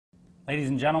Ladies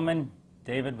and gentlemen,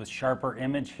 David with Sharper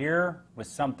Image here with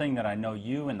something that I know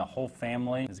you and the whole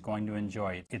family is going to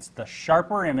enjoy. It's the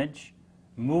Sharper Image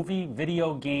movie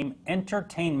video game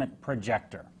entertainment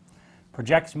projector.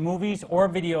 Projects movies or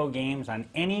video games on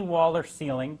any wall or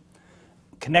ceiling,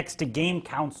 connects to game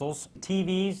consoles,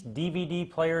 TVs,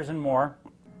 DVD players, and more.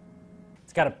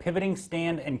 It's got a pivoting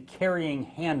stand and carrying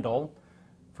handle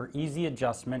for easy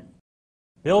adjustment.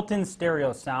 Built-in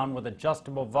stereo sound with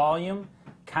adjustable volume,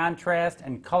 contrast,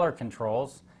 and color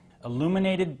controls.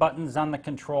 Illuminated buttons on the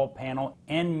control panel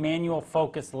and manual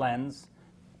focus lens.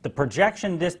 The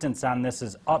projection distance on this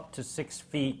is up to 6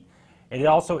 feet. It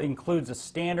also includes a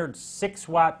standard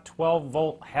 6-watt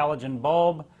 12-volt halogen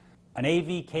bulb, an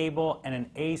AV cable, and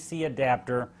an AC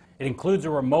adapter. It includes a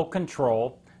remote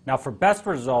control. Now for best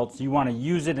results, you want to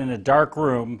use it in a dark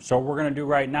room. So what we're going to do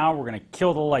right now, we're going to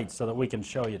kill the lights so that we can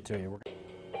show you to you.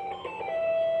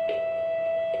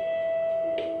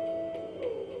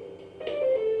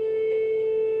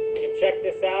 Check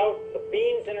this out, the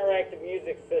Beams Interactive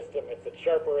Music System. It's at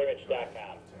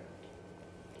sharperimage.com.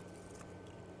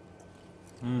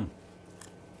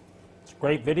 It's a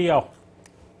great video.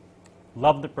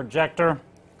 Love the projector,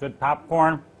 good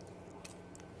popcorn.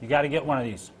 You got to get one of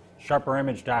these,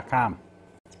 sharperimage.com.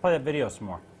 Let's play that video some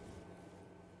more.